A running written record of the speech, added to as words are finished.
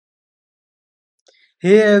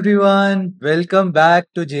Hey everyone, welcome back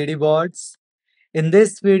to JD Bots. In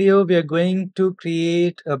this video, we are going to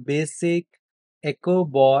create a basic Echo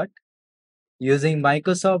bot using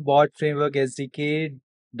Microsoft Bot Framework SDK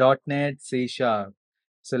 .NET C Sharp.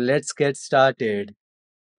 So let's get started.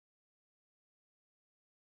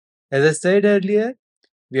 As I said earlier,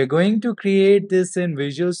 we are going to create this in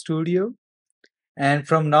Visual Studio, and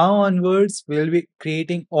from now onwards, we'll be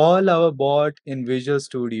creating all our bot in Visual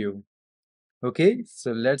Studio. Okay,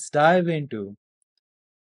 so let's dive into.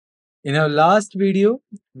 In our last video,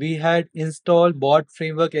 we had installed Bot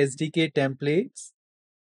Framework SDK templates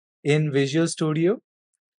in Visual Studio,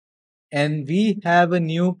 and we have a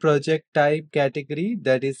new project type category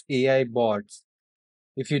that is AI bots.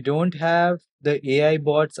 If you don't have the AI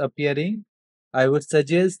bots appearing, I would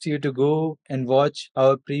suggest you to go and watch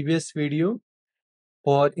our previous video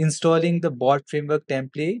for installing the Bot Framework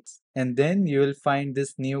templates, and then you will find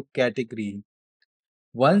this new category.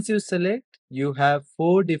 Once you select, you have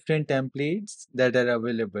 4 different templates that are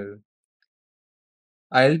available.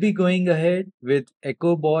 I'll be going ahead with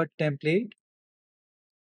EchoBot template.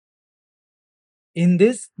 In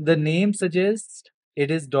this, the name suggests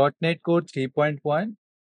it is .NET Core 3.1,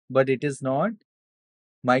 but it is not.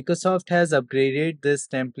 Microsoft has upgraded this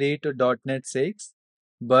template to .NET 6,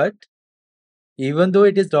 but even though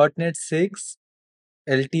it is .NET 6,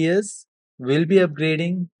 LTS will be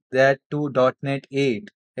upgrading that to .NET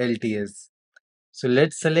 8 LTS. So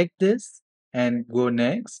let's select this and go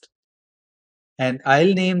next. And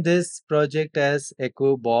I'll name this project as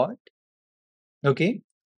EchoBot. Okay.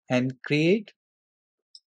 And create.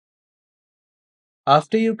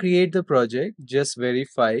 After you create the project, just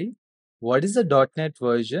verify what is the .NET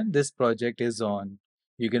version this project is on.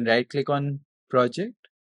 You can right click on project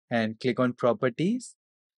and click on properties,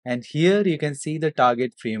 and here you can see the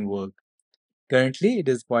target framework. Currently it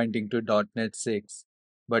is pointing to .NET 6,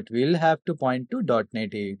 but we'll have to point to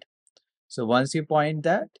 .NET 8. So once you point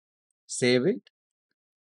that, save it,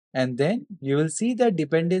 and then you will see that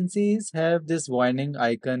dependencies have this warning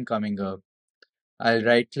icon coming up. I'll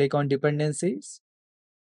right click on dependencies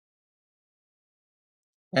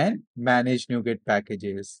and manage NuGet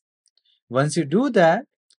packages. Once you do that,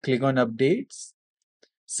 click on updates,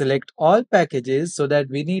 select all packages so that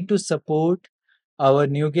we need to support our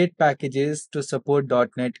NuGet packages to support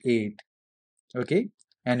 .NET 8. Okay,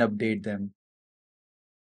 and update them.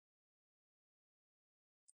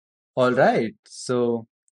 All right, so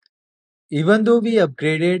even though we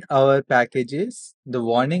upgraded our packages, the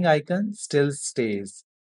warning icon still stays.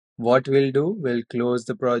 What we'll do, we'll close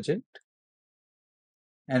the project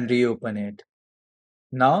and reopen it.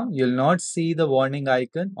 Now you'll not see the warning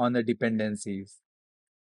icon on the dependencies.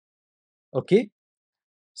 Okay,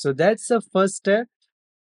 so that's the first step.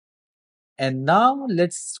 And now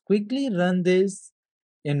let's quickly run this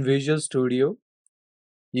in Visual Studio.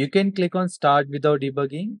 You can click on Start without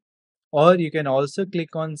debugging, or you can also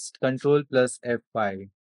click on Control plus F5.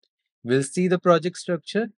 We'll see the project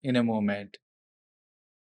structure in a moment.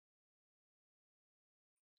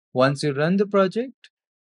 Once you run the project,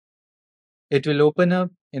 it will open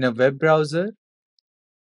up in a web browser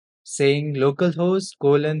saying localhost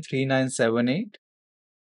colon 3978.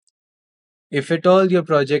 If at all your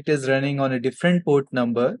project is running on a different port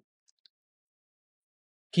number,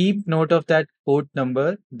 keep note of that port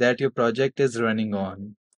number that your project is running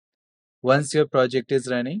on. Once your project is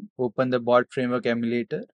running, open the Bot Framework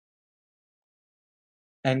emulator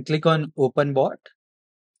and click on Open Bot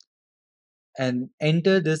and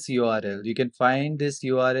enter this URL. You can find this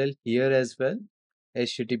URL here as well,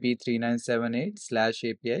 http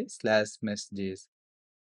 3978/API/messages.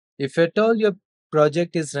 If at all your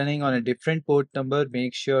project is running on a different port number,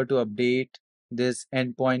 make sure to update this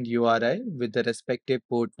endpoint URI with the respective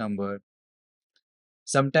port number.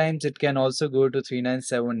 Sometimes it can also go to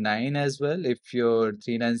 3979 as well if your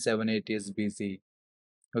 3978 is busy.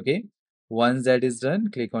 Okay, once that is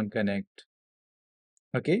done, click on connect.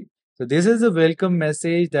 Okay, so this is a welcome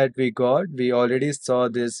message that we got. We already saw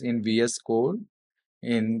this in VS Code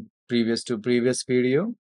in previous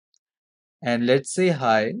video. And let's say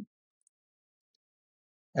hi.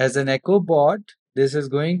 As an echo bot, this is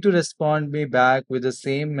going to respond me back with the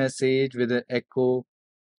same message with the echo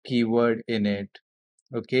keyword in it.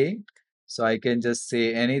 Okay, so I can just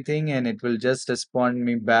say anything and it will just respond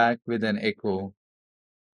me back with an echo.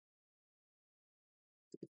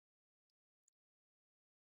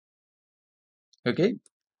 Okay,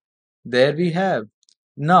 there we have.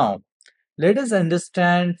 Now, let us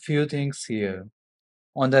understand few things here.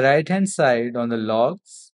 On the right hand side on the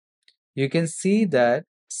logs, you can see that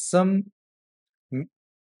some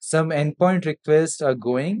some endpoint requests are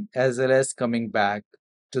going as well as coming back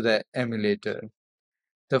to the emulator.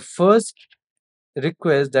 The first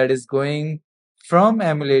request that is going from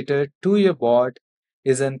emulator to your bot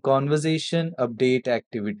is a conversation update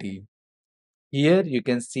activity. Here you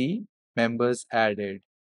can see members added.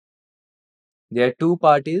 There are two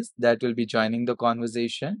parties that will be joining the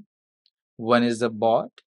conversation. One is the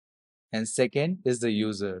bot and second is the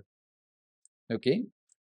user. Okay.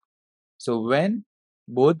 So when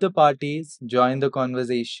both the parties join the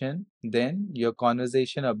conversation, then your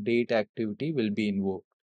conversation update activity will be invoked.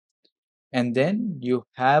 And then you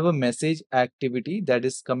have a message activity that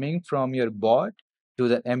is coming from your bot to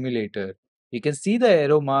the emulator. You can see the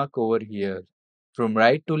arrow mark over here from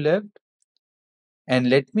right to left. And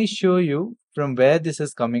let me show you from where this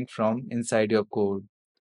is coming from inside your code.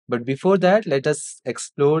 But before that, let us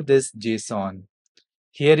explore this JSON.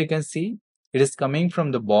 Here you can see it is coming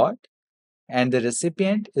from the bot and the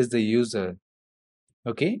recipient is the user.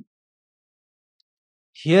 Okay.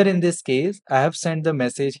 Here in this case, I have sent the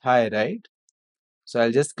message hi, right? So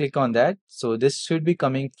I'll just click on that. So this should be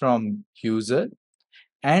coming from user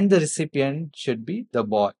and the recipient should be the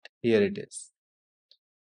bot. Here it is.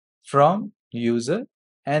 From user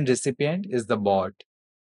and recipient is the bot.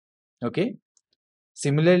 Okay.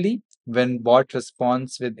 Similarly, when bot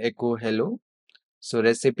responds with echo hello, so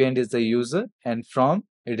recipient is the user and from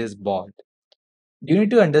it is bot. You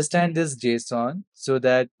need to understand this JSON so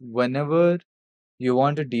that whenever you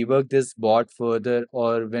want to debug this bot further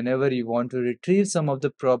or whenever you want to retrieve some of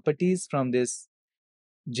the properties from this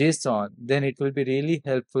JSON, then it will be really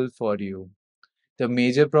helpful for you. The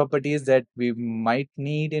major properties that we might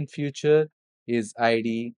need in future is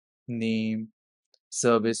ID, name,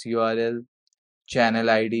 service URL, channel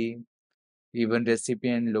ID, even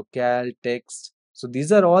recipient, locale, text. So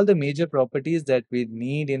these are all the major properties that we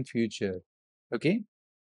need in future. Okay.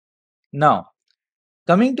 Now,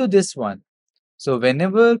 coming to this one. So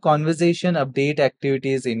whenever conversation update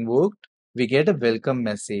activity is invoked, we get a welcome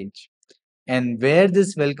message. And where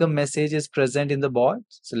this welcome message is present in the bot,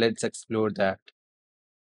 so let's explore that.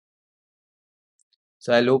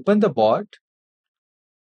 So I'll open the bot,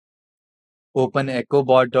 open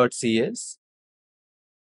echobot.cs.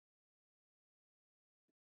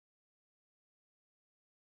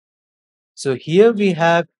 So here we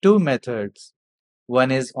have two methods. One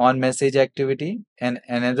is on message activity and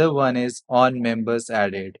another one is on members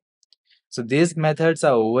added. So these methods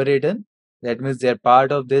are overridden. That means they're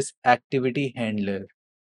part of this activity handler.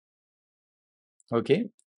 Okay.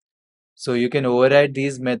 So you can override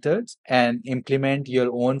these methods and implement your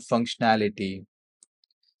own functionality.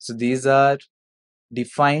 So these are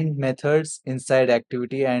defined methods inside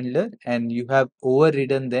activity handler and you have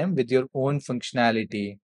overridden them with your own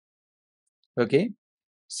functionality. Okay.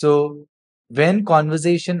 So when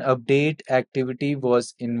conversation update activity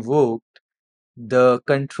was invoked, the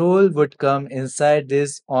control would come inside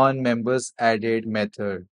this on members added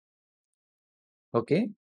method. Okay.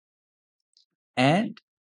 And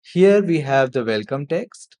here we have the welcome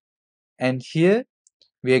text. And here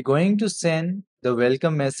we are going to send the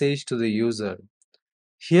welcome message to the user.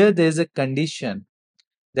 Here there is a condition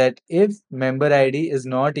that if member ID is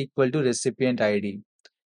not equal to recipient ID.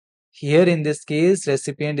 Here in this case,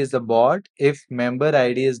 recipient is the bot. If member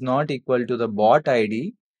ID is not equal to the bot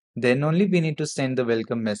ID, then only we need to send the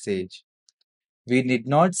welcome message. We need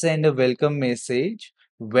not send a welcome message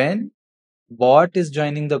when bot is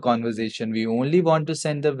joining the conversation. We only want to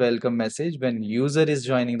send the welcome message when user is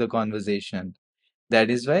joining the conversation. That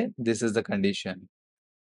is why this is the condition.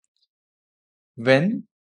 When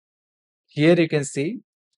here you can see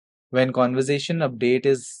when conversation update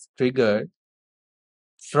is triggered,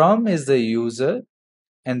 from is the user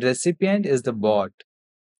and recipient is the bot.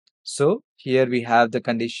 So here we have the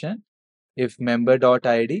condition if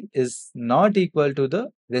member.id is not equal to the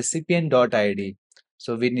recipient.id.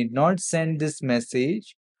 So we need not send this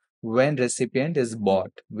message when recipient is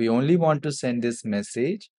bot. We only want to send this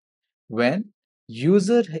message when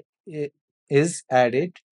user is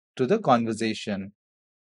added to the conversation.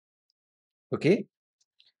 Okay.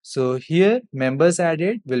 So here members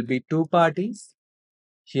added will be two parties.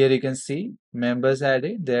 Here you can see members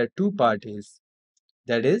added, there are two parties.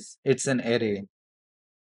 That is, it's an array.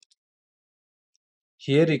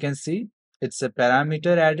 Here you can see it's a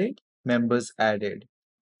parameter added, members added.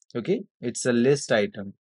 Okay, it's a list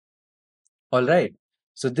item. All right.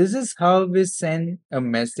 So this is how we send a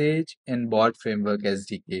message in Bot Framework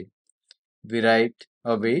SDK. We write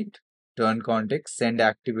await, turn context, send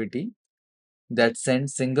activity that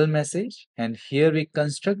sends single message, and here we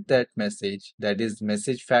construct that message, that is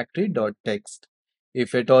message factory.text.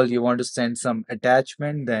 If at all you want to send some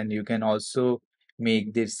attachment, then you can also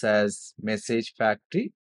make this as message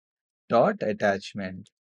factory dot attachment.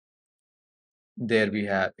 There we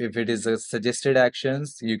have. If it is a suggested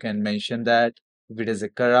actions, you can mention that. If it is a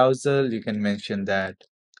carousel, you can mention that.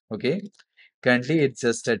 Okay. Currently, it's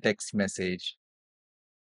just a text message.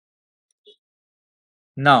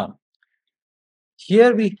 Now,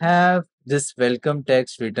 here we have this welcome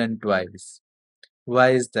text written twice.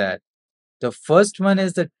 Why is that? The first one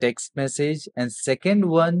is the text message, and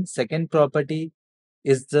second property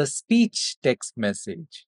is the speech text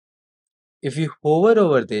message. If you hover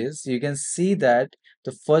over this, you can see that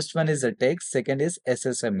the first one is a text, second is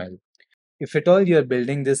SSML. If at all you're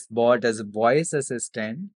building this bot as a voice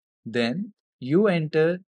assistant, then you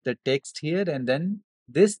enter the text here and then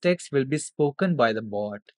this text will be spoken by the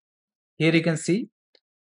bot. Here you can see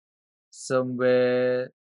somewhere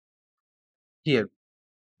here,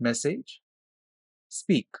 message,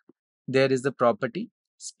 speak. There is the property,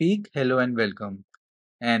 speak, hello and welcome.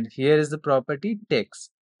 And here is the property,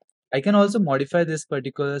 text. I can also modify this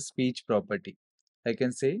particular speech property. I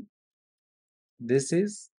can say this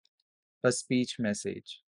is a speech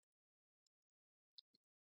message.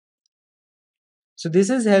 So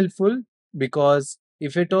this is helpful because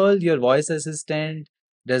if at all your voice assistant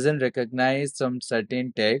doesn't recognize some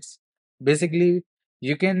certain text, basically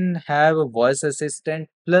you can have a voice assistant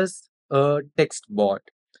plus a text bot.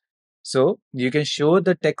 So you can show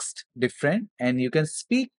the text different and you can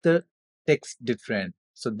speak the text different.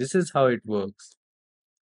 So this is how it works.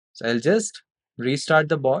 So I'll just restart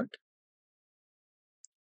the bot,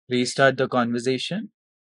 restart the conversation,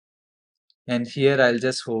 and here I'll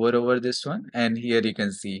just hover over this one and here you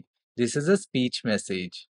can see this is a speech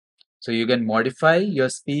message. So you can modify your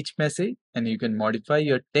speech message and you can modify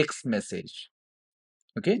your text message.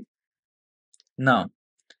 Okay. Now,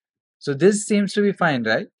 so this seems to be fine,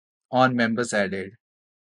 right? On members added.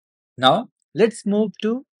 Now let's move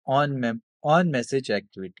to on message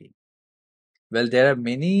activity. Well, there are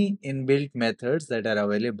many inbuilt methods that are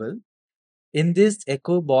available. In this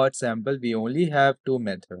echo bot sample, we only have two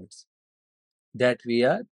methods that we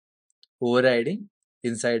are overriding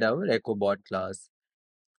inside our echo bot class.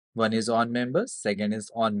 One is on members, second is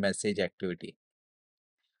on message activity.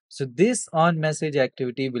 So this on message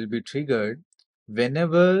activity will be triggered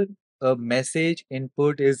whenever a message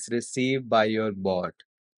input is received by your bot.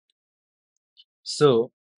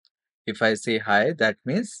 So if I say hi, that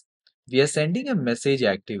means we are sending a message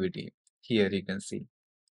activity. Here you can see.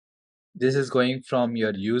 This is going from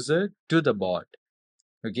your user to the bot.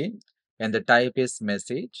 Okay. And the type is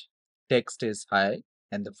message, text is hi,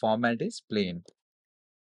 and the format is plain.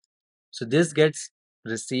 So this gets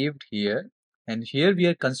received here, and here we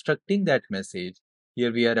are constructing that message.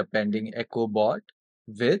 Here we are appending echo bot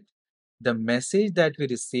with the message that we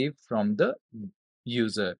received from the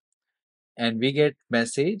user, and we get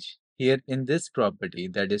message here in this property,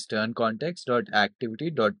 that is turn context dot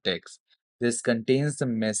activity dot text. This contains the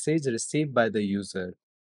message received by the user,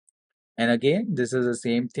 and again this is the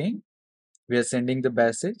same thing. We are sending the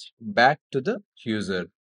message back to the user.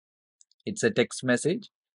 It's a text message,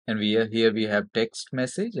 and here we have text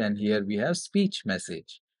message and here we have speech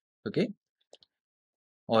message. Okay.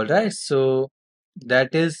 All right. So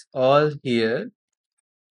that is all here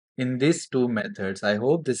in these two methods. I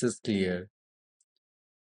hope this is clear.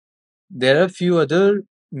 There are a few other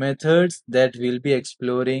methods that we'll be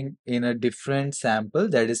exploring in a different sample,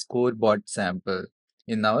 that is core bot sample,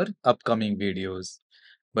 in our upcoming videos.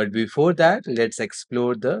 But before that, let's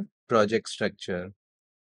explore the project structure.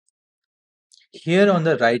 Here on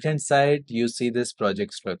the right hand side, you see this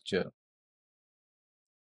project structure.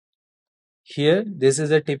 Here, this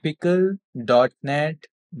is a typical .NET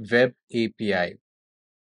Web API.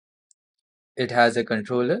 It has a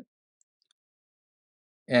controller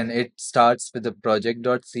and it starts with the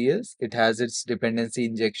project.cs. It has its dependency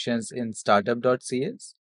injections in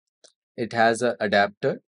startup.cs. It has an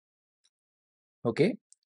adapter. Okay.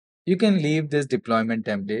 You can leave this deployment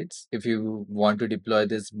templates. If you want to deploy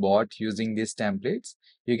this bot using these templates,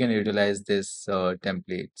 you can utilize this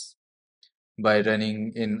templates by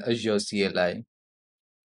running in Azure CLI.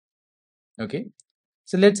 Okay.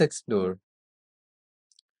 So let's explore.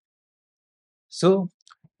 So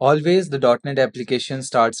always the .NET application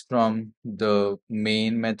starts from the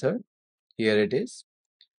main method. Here it is.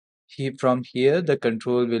 From here, the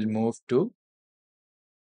control will move to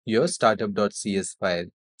your startup.cs file.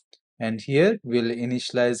 And here we'll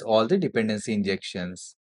initialize all the dependency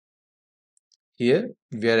injections. Here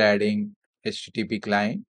we are adding HTTP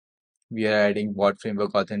client. We are adding bot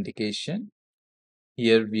framework authentication.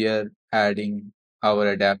 Here we are adding our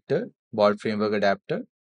adapter. Bot Framework adapter,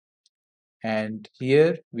 and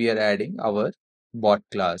here we are adding our bot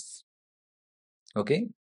class. Okay,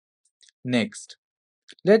 next,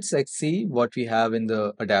 let's see what we have in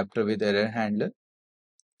the adapter with error handler.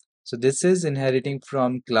 So this is inheriting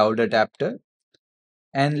from cloud adapter.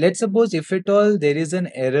 And let's suppose if at all there is an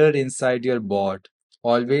error inside your bot,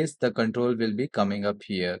 always the control will be coming up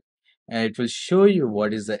here and it will show you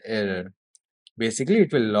what is the error. Basically,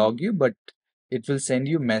 it will log you, but it will send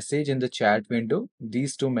you message in the chat window.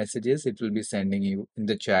 These two messages it will be sending you in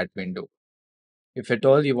the chat window. If at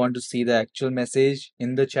all you want to see the actual message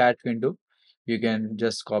in the chat window, you can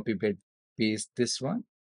just copy paste this one.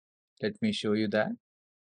 Let me show you that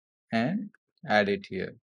and add it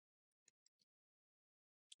here.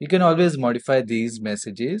 You can always modify these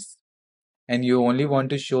messages, and you only want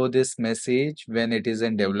to show this message when it is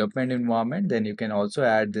in development environment, then you can also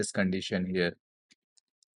add this condition here.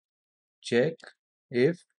 Check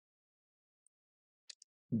if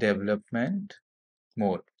development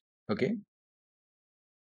mode. Okay.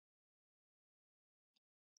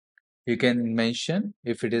 You can mention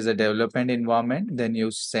if it is a development environment, then you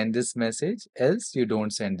send this message, else you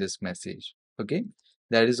don't send this message. Okay.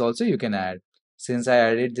 That is also you can add. Since I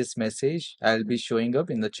added this message, I'll be showing up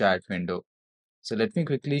in the chat window. So let me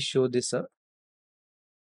quickly show this up.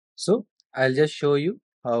 So I'll just show you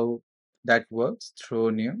how that works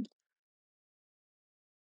through new.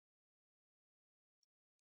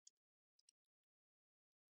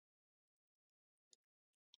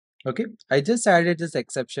 Okay, I just added this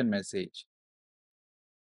exception message.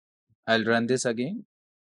 I'll run this again,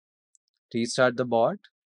 restart the bot.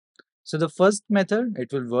 So the first method,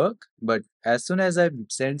 it will work, but as soon as I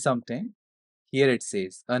send something, here it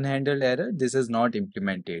says unhandled error, this is not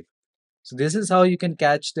implemented. So this is how you can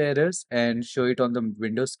catch the errors and show it on the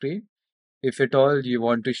window screen if at all you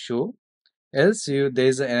want to show. Else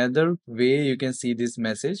there's another way you can see this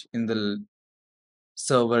message in the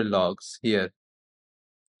server logs here.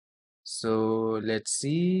 So let's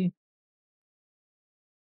see.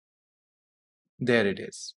 There it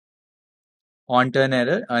is. On turn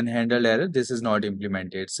error, unhandled error, this is not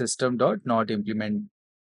implemented. System dot not implemented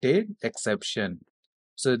exception.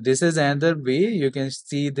 So this is another way you can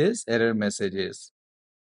see this error messages.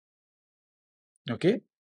 Okay.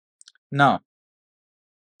 Now,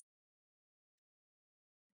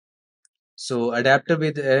 so adapter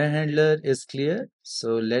with error handler is clear.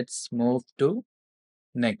 So let's move to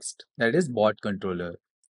next. That is bot controller.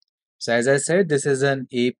 So as I said, this is an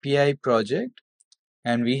API project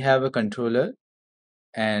and we have a controller,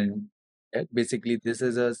 and basically this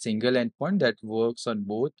is a single endpoint that works on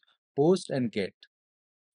both post and get.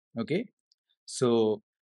 Okay. So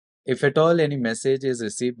if at all any message is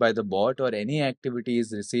received by the bot or any activity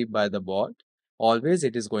is received by the bot, always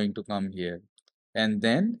it is going to come here and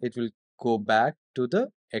then it will go back to the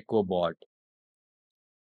echo bot.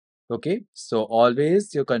 Okay, so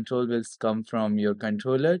always your control will come from your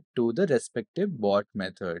controller to the respective bot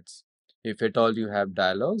methods. If at all you have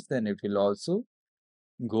dialogues, then it will also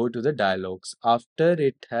go to the dialogues after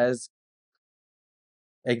it has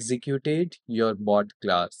executed your bot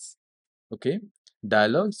class. Okay,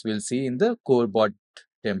 dialogues we'll see in the core bot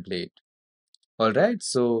template. All right,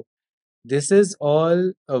 so this is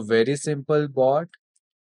all a very simple bot,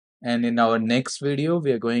 and in our next video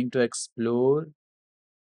we are going to explore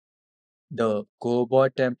the core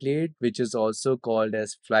bot template, which is also called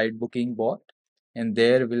as flight booking bot, and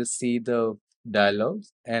there we'll see the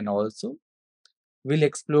dialogues and also we'll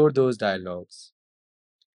explore those dialogues.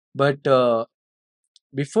 But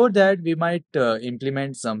before that, we might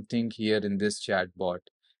implement something here in this chatbot.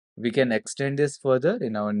 We can extend this further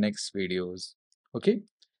in our next videos. Okay.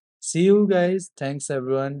 See you guys. Thanks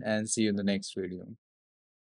everyone, and see you in the next video.